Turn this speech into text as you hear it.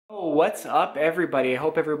What's up, everybody? I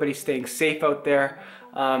hope everybody's staying safe out there,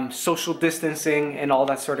 social distancing and all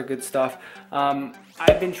that sort of good stuff.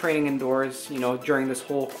 I've been training indoors, during this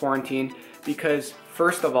whole quarantine because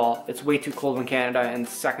first of all, it's way too cold in Canada, and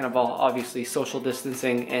second of all, obviously social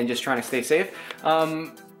distancing and just trying to stay safe.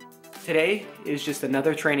 Today is just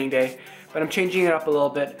another training day, but I'm changing it up a little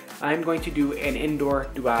bit. I'm going to do an indoor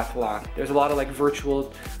duathlon. There's a lot of like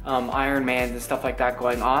virtual Ironmans and stuff like that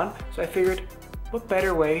going on, so I figured, what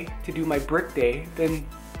better way to do my brick day than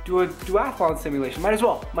do a duathlon simulation? Might as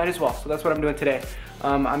well. So that's what I'm doing today.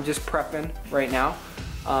 I'm just prepping right now.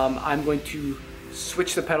 I'm going to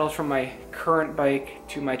switch the pedals from my current bike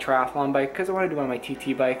to my triathlon bike because I want to do it on my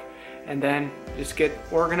TT bike, and then just get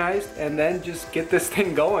organized and then just get this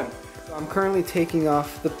thing going. So I'm currently taking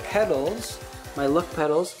off the pedals, my Look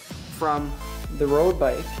pedals, from the road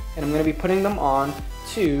bike, and I'm going to be putting them on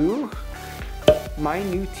to my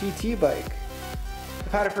new TT bike.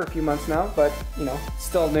 I've had it for a few months now, but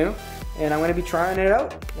still new, and I'm going to be trying it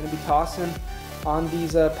out. I'm going to be tossing on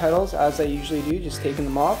these pedals as I usually do, just taking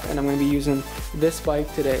them off, and I'm going to be using this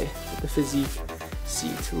bike today with the Physique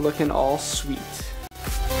seat, looking all sweet.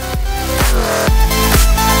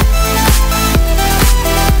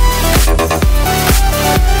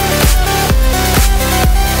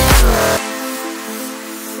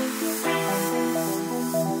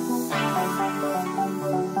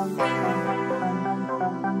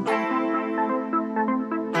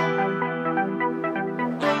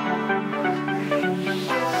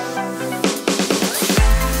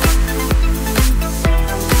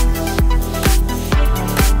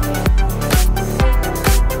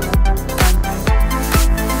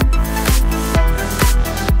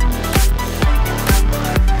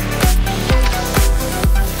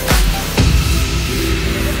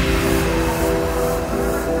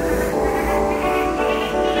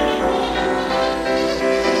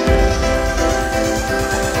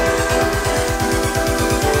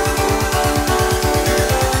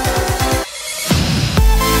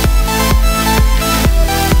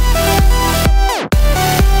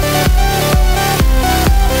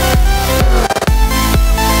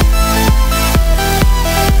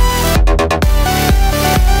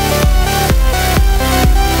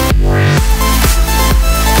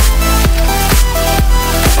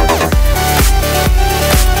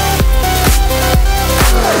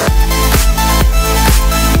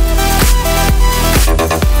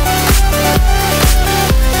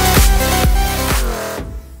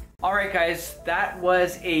 Guys, that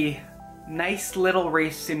was a nice little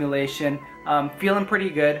race simulation. Feeling pretty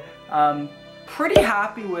good. Pretty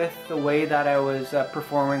happy with the way that I was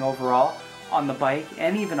performing overall on the bike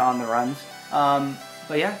and even on the runs.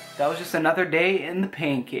 But yeah, that was just another day in the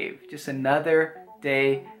pain cave. Just another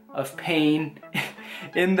day of pain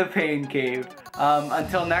in the pain cave.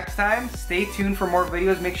 Until next time, stay tuned for more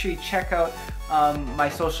videos. Make sure you check out my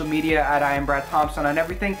social media at I am Brad Thompson on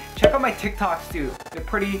everything. Check out my TikToks too. They're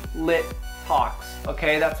pretty lit talks,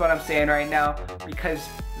 okay? That's what I'm saying right now because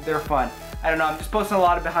they're fun. I don't know, I'm just posting a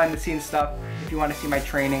lot of behind the scenes stuff if you want to see my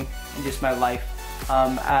training and just my life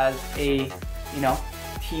as a,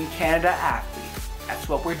 Team Canada athlete. That's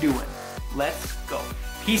what we're doing. Let's go.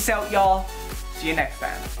 Peace out, y'all. See you next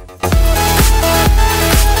time.